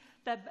see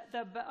the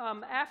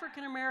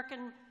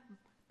African-American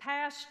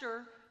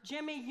pastor,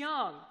 Jimmy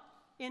Young,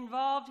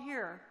 involved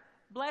here,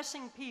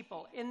 blessing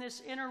people in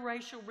this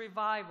interracial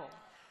revival.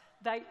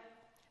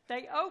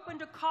 They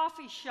opened a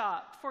coffee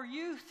shop for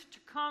youth to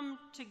come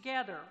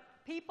together.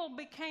 People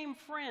became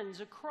friends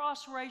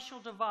across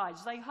racial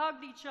divides. They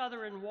hugged each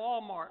other in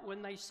Walmart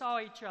when they saw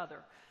each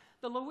other.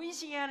 The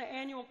Louisiana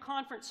Annual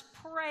Conference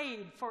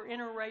prayed for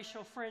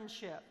interracial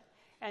friendship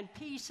and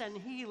peace and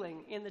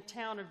healing in the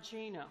town of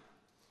Jena.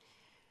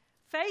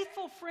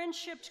 Faithful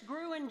friendships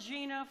grew in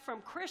Jena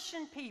from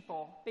Christian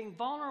people being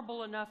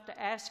vulnerable enough to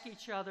ask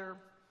each other,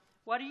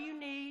 "What do you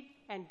need?"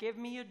 and "Give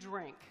me a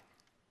drink."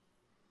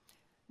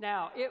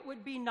 Now, it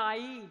would be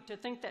naive to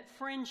think that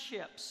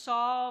friendship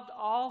solved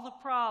all the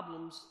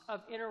problems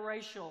of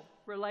interracial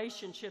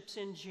relationships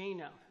in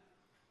Jena.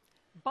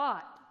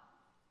 But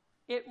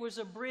it was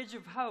a bridge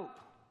of hope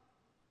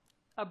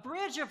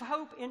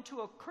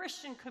into a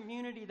Christian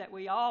community that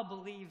we all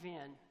believe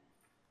in,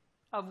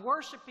 of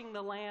worshiping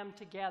the Lamb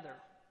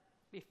together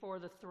before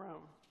the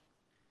throne.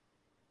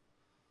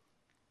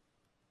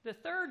 The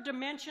third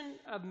dimension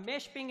of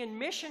being in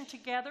mission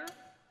together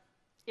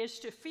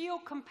is to feel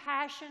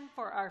compassion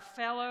for our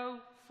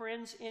fellow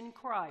friends in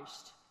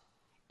Christ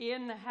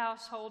in the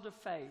household of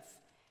faith.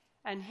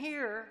 And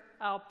here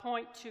I'll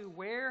point to,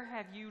 where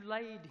have you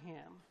laid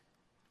him?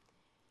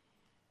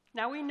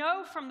 Now we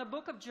know from the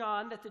book of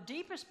John that the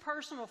deepest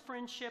personal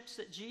friendships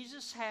that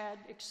Jesus had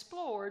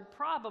explored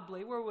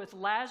probably were with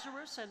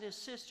Lazarus and his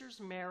sisters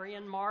Mary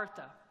and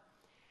Martha.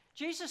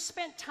 Jesus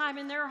spent time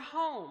in their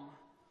home,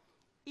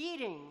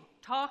 eating,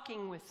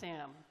 talking with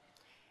them.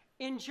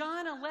 In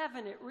John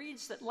 11, it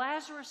reads that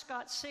Lazarus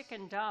got sick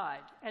and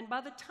died. And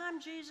by the time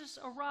Jesus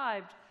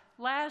arrived,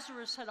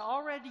 Lazarus had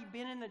already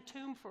been in the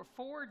tomb for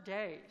 4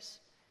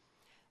 days.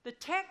 The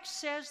text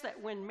says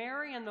that when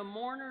Mary and the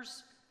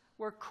mourners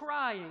were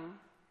crying,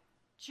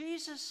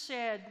 Jesus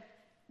said,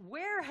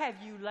 "Where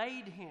have you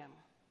laid him?"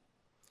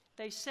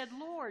 They said,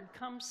 "Lord,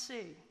 come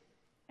see."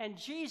 And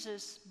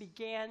Jesus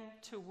began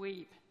to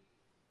weep.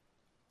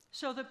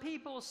 So the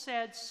people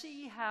said,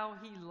 "See how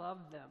he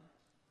loved them."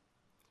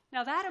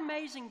 Now that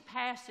amazing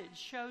passage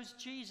shows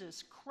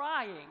Jesus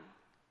crying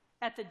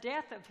at the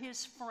death of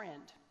his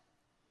friend.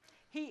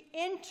 He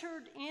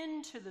entered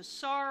into the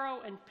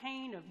sorrow and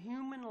pain of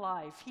human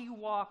life. He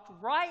walked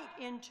right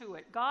into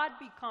it. God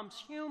becomes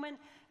human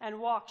and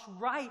walks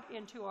right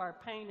into our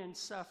pain and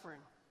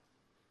suffering.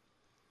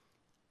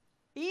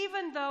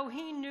 Even though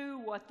he knew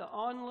what the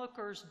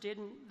onlookers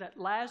didn't, that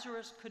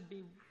Lazarus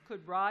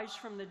could rise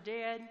from the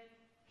dead,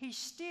 he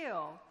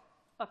still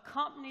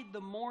accompanied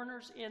the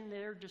mourners in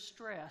their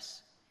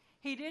distress.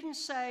 He didn't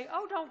say,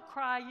 "Oh, don't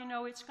cry,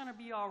 it's going to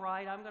be all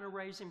right. I'm going to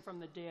raise him from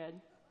the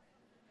dead."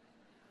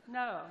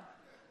 No.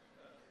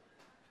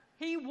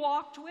 He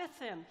walked with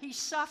them. He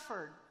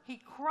suffered. He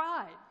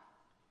cried.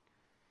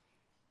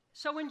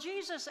 So when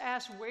Jesus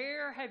asked,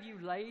 "Where have you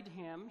laid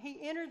him?"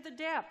 he entered the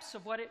depths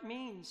of what it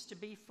means to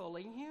be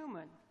fully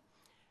human.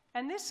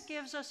 And this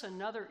gives us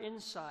another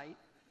insight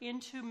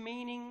into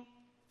meaning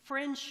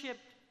friendship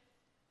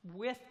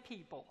with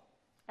people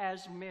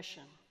as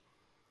mission.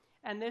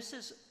 And this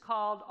is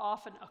called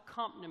often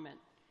accompaniment.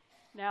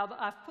 Now,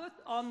 I've put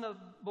on the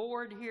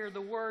board here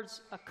the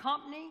words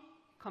accompany,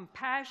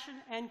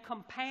 compassion, and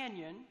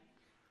companion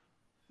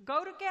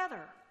go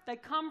together. They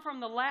come from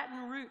the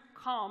Latin root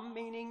com,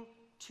 meaning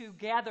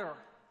together.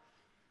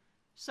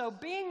 So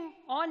being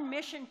on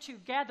mission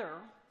together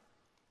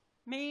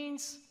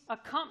means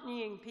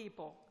accompanying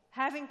people,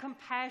 having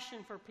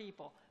compassion for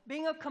people,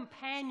 being a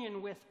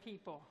companion with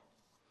people.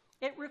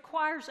 It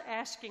requires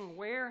asking,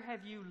 "Where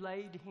have you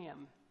laid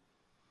him?"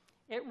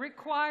 It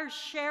requires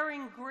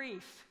sharing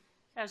grief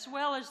as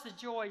well as the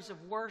joys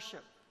of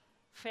worship,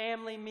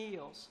 family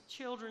meals,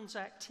 children's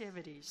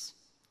activities.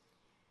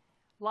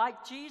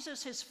 Like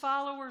Jesus, his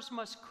followers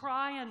must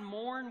cry and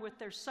mourn with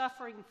their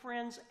suffering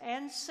friends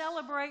and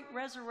celebrate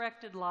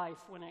resurrected life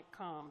when it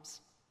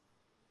comes.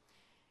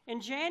 In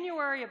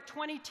January of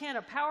 2010,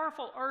 a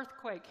powerful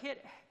earthquake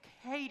hit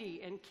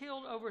Haiti and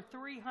killed over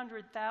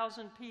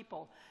 300,000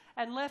 people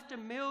and left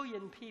 1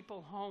 million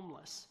people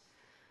homeless.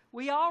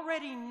 We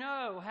already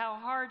know how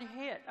hard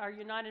hit our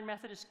United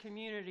Methodist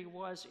community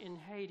was in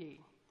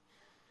Haiti.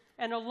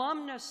 An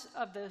alumnus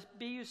of the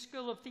BU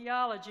School of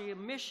Theology, a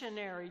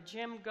missionary,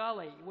 Jim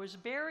Gully, was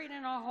buried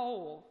in a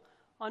hole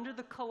under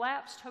the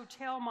collapsed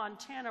Hotel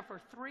Montana for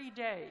 3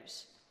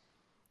 days.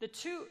 The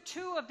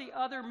two of the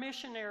other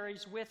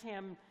missionaries with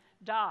him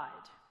died.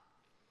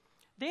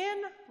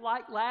 Then,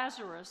 like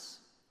Lazarus,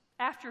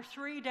 after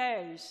 3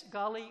 days,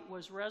 Gully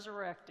was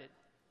resurrected.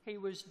 He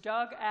was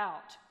dug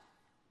out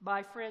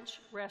by French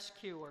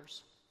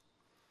rescuers.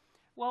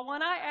 Well,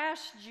 when I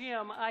asked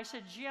Jim, I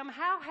said, Jim,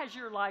 how has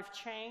your life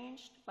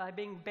changed by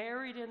being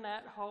buried in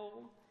that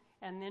hole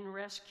and then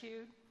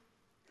rescued?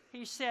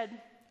 He said,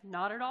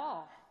 not at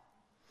all.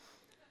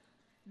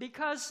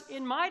 Because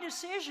in my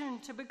decision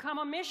to become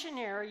a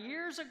missionary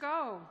years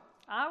ago,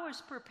 I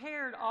was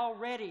prepared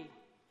already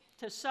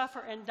to suffer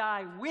and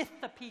die with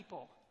the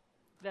people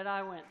that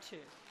I went to.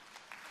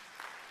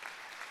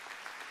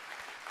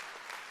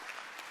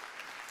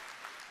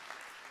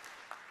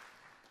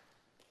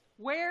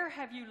 Where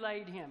have you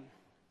laid him?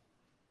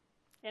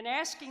 In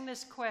asking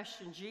this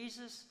question,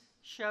 Jesus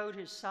showed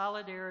his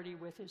solidarity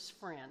with his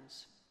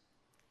friends.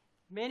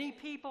 Many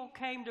people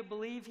came to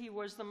believe he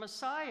was the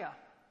Messiah.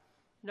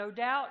 No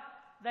doubt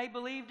they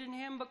believed in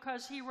him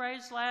because he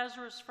raised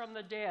Lazarus from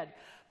the dead.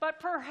 But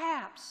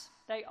perhaps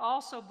they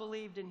also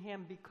believed in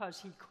him because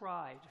he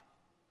cried,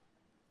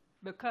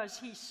 because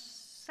he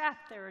sat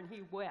there and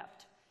he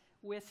wept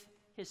with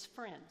his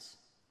friends.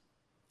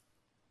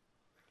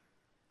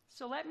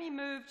 So let me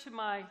move to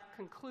my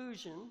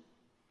conclusion,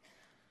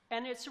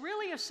 and it's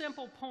really a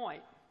simple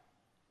point,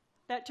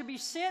 that to be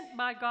sent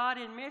by God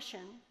in mission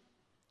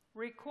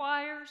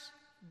requires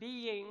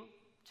being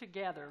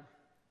together,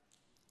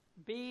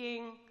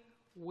 being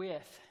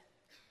with.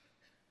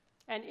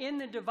 And in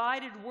the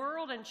divided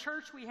world and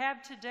church we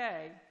have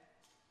today,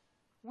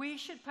 we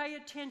should pay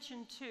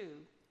attention to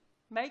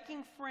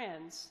making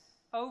friends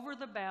over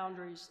the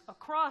boundaries,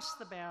 across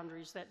the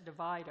boundaries that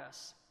divide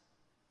us.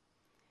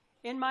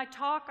 In my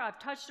talk, I've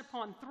touched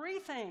upon 3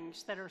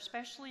 things that are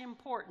especially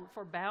important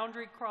for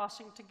boundary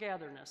crossing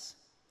togetherness.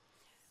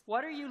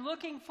 What are you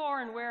looking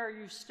for and where are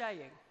you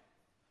staying?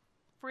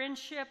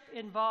 Friendship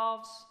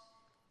involves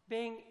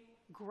being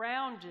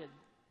grounded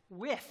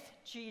with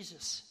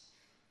Jesus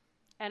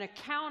and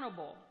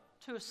accountable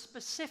to a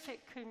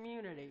specific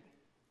community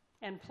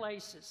and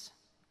places.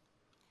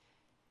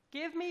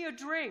 Give me a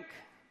drink.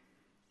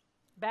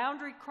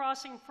 Boundary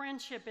crossing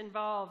friendship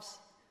involves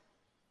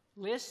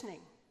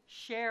listening,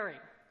 sharing,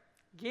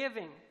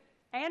 giving,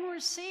 and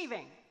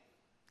receiving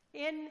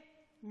in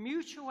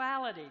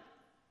mutuality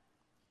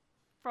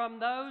from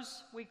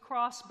those we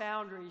cross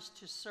boundaries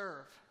to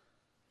serve.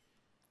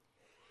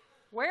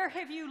 Where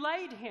have you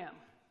laid him?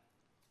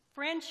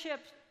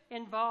 Friendship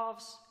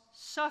involves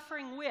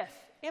suffering with,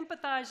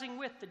 empathizing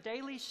with the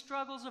daily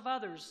struggles of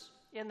others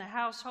in the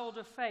household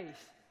of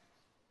faith,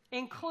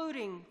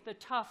 including the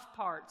tough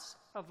parts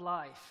of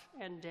life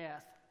and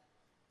death.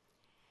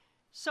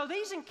 So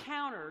these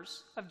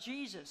encounters of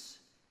Jesus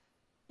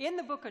in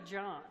the book of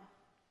John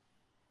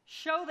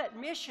show that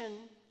mission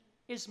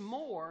is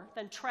more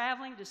than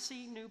traveling to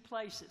see new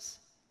places.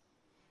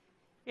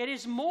 It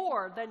is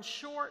more than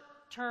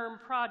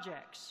short-term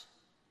projects.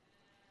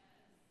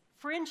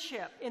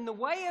 Friendship in the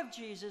way of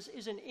Jesus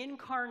is an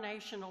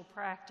incarnational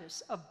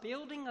practice of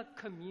building a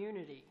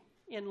community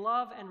in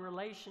love and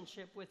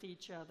relationship with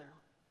each other.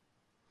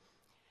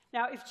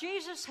 Now, if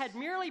Jesus had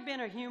merely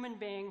been a human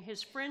being,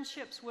 his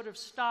friendships would have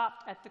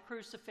stopped at the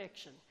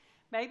crucifixion.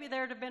 Maybe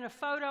there'd have been a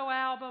photo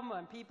album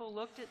when people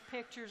looked at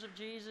pictures of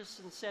Jesus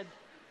and said,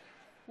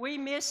 we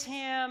miss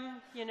him,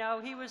 you know,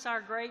 he was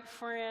our great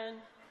friend.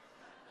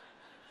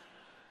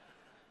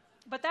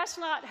 But that's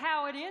not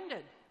how it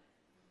ended.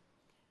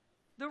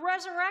 The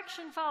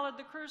resurrection followed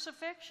the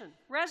crucifixion.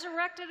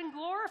 Resurrected and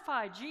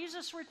glorified,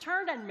 Jesus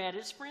returned and met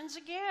his friends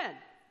again,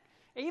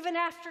 even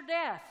after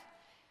death.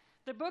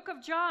 The book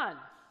of John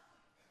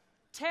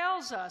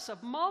tells us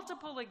of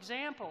multiple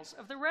examples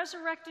of the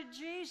resurrected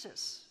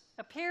Jesus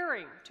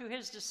appearing to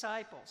his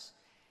disciples,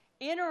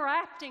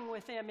 interacting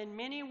with them in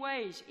many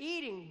ways,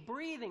 eating,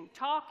 breathing,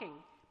 talking,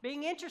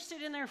 being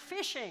interested in their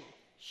fishing,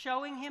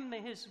 showing them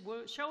his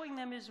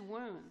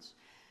wounds.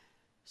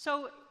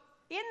 So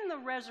in the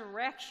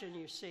resurrection,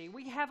 you see,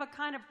 we have a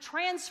kind of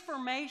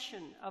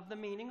transformation of the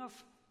meaning of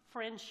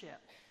friendship.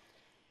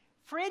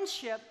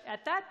 Friendship,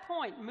 at that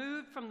point,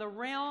 moved from the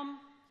realm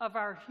of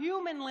our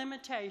human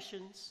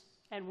limitations,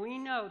 and we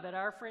know that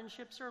our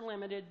friendships are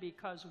limited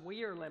because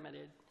we are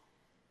limited.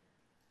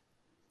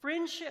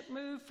 Friendship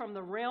moved from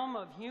the realm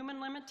of human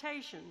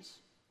limitations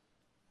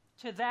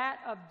to that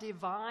of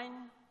divine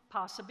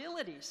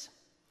possibilities.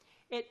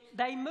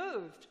 They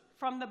moved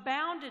from the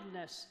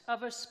boundedness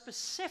of a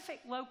specific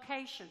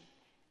location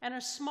and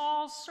a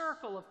small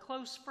circle of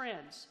close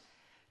friends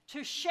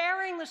to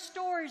sharing the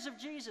stories of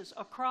Jesus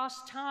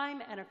across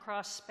time and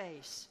across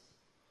space.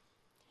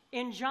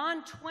 In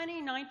John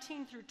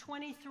 20:19 through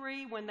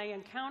 23, when they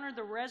encountered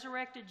the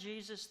resurrected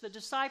Jesus, the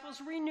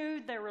disciples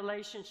renewed their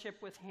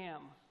relationship with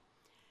him.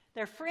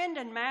 Their friend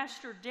and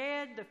master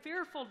dead, the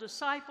fearful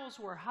disciples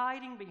were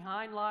hiding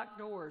behind locked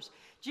doors.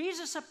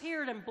 Jesus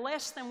appeared and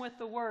blessed them with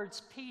the words,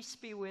 "Peace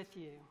be with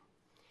you."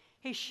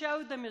 He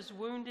showed them his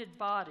wounded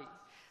body.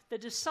 The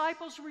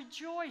disciples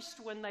rejoiced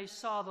when they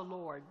saw the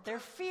Lord. Their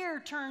fear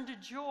turned to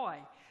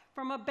joy.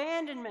 From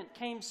abandonment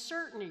came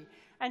certainty.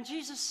 And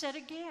Jesus said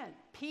again,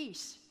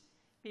 "Peace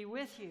be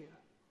with you.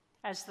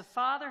 As the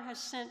Father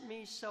has sent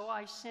me, so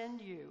I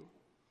send you."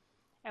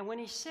 And when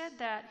he said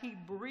that, he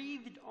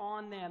breathed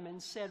on them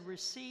and said,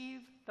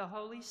 "Receive the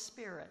Holy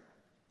Spirit."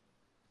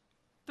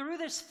 Through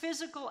this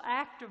physical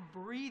act of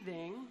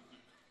breathing,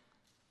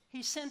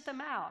 he sent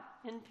them out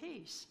in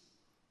peace.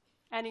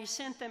 And he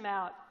sent them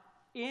out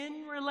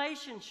in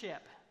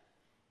relationship.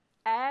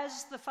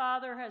 As the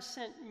Father has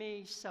sent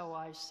me, so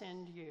I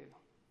send you.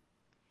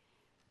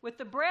 With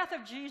the breath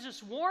of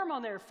Jesus warm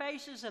on their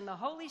faces and the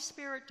Holy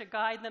Spirit to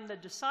guide them, the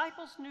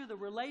disciples knew the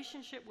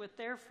relationship with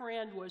their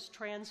friend was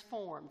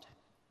transformed.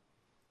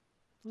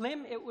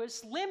 It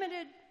was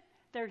limited.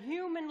 Their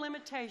human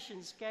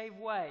limitations gave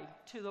way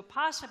to the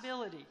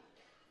possibility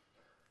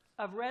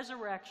of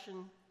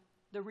resurrection,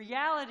 the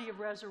reality of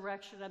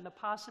resurrection, and the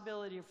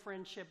possibility of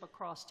friendship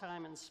across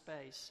time and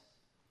space.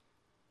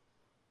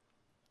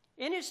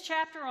 In his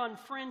chapter on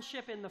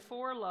friendship in The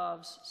Four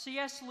Loves,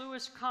 C.S.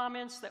 Lewis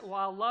comments that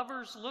while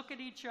lovers look at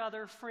each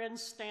other,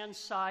 friends stand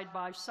side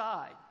by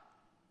side.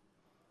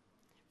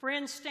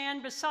 Friends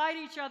stand beside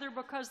each other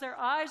because their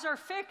eyes are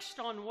fixed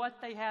on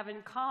what they have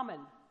in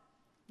common,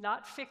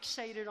 not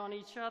fixated on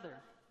each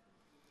other.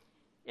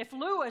 If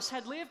Lewis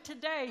had lived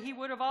today, he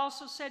would have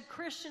also said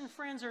Christian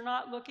friends are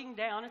not looking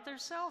down at their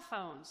cell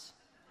phones.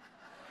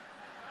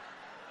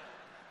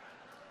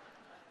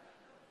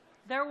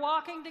 They're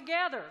walking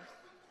together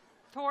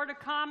toward a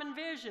common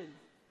vision.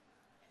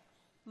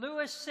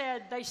 Lewis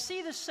said, they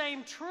see the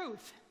same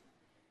truth.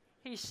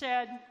 He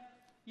said,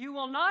 you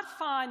will not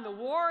find the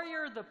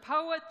warrior, the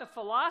poet, the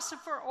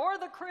philosopher, or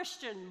the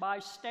Christian by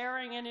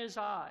staring in his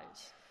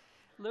eyes.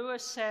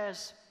 Lewis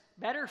says,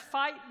 better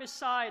fight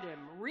beside him,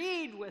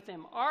 read with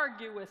him,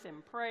 argue with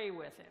him, pray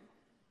with him.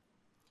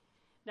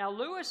 Now,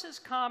 Lewis's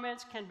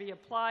comments can be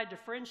applied to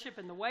friendship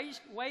in the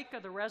wake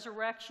of the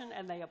resurrection,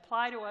 and they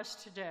apply to us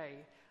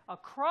today.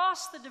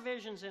 Across the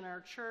divisions in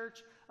our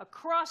church,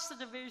 across the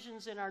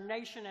divisions in our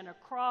nation, and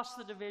across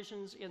the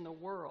divisions in the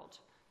world.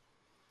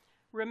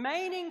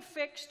 Remaining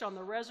fixed on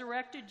the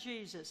resurrected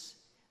Jesus,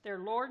 their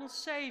Lord and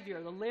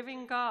Savior, the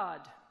living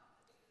God,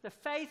 the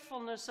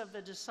faithfulness of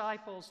the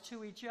disciples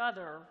to each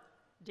other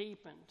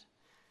deepened.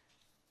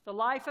 The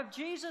life of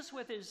Jesus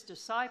with his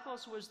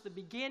disciples was the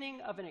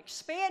beginning of an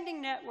expanding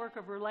network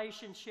of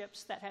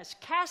relationships that has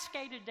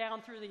cascaded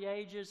down through the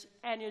ages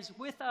and is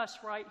with us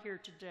right here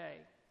today.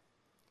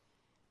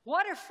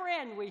 What a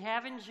friend we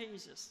have in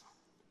Jesus.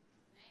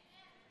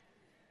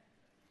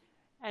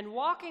 And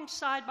walking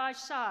side by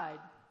side,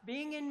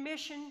 being in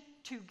mission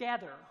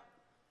together,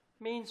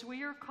 means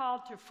we are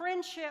called to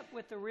friendship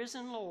with the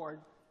risen Lord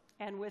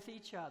and with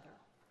each other.